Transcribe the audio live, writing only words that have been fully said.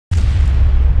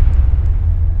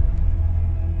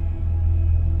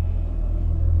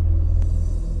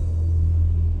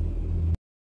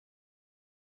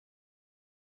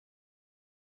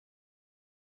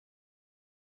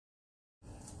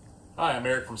Hi, I'm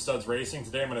Eric from Studs Racing.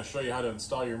 Today I'm going to show you how to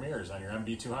install your mirrors on your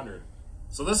MB200.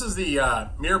 So this is the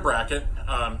mirror bracket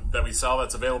that we sell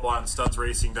that's available on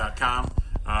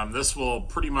studsracing.com. This will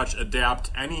pretty much adapt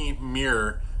any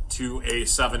mirror to a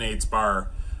 7/8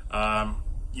 bar.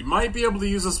 You might be able to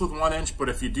use this with 1 inch, but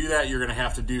if you do that, you're going to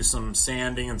have to do some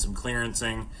sanding and some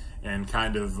clearancing and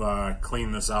kind of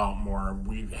clean this out more.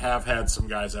 We have had some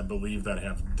guys, I believe, that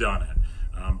have done it.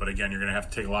 But again, you're going to have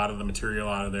to take a lot of the material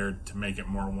out of there to make it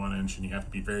more 1 inch, and you have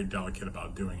to be very delicate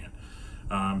about doing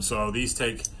it. So these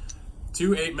take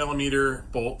two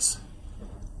 8mm bolts.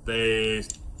 They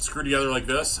screw together like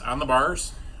this on the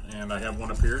bars, and I have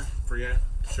one up here for you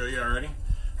to show you already.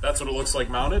 That's what it looks like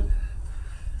mounted.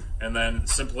 And then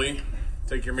simply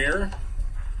take your mirror,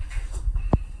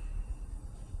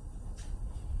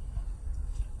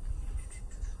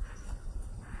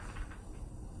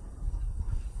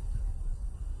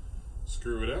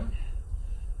 screw it in.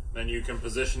 Then you can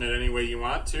position it any way you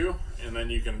want to, and then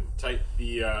you can tighten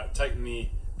the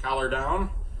collar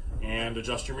down and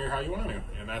adjust your mirror how you want to.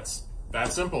 And that's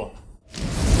that simple.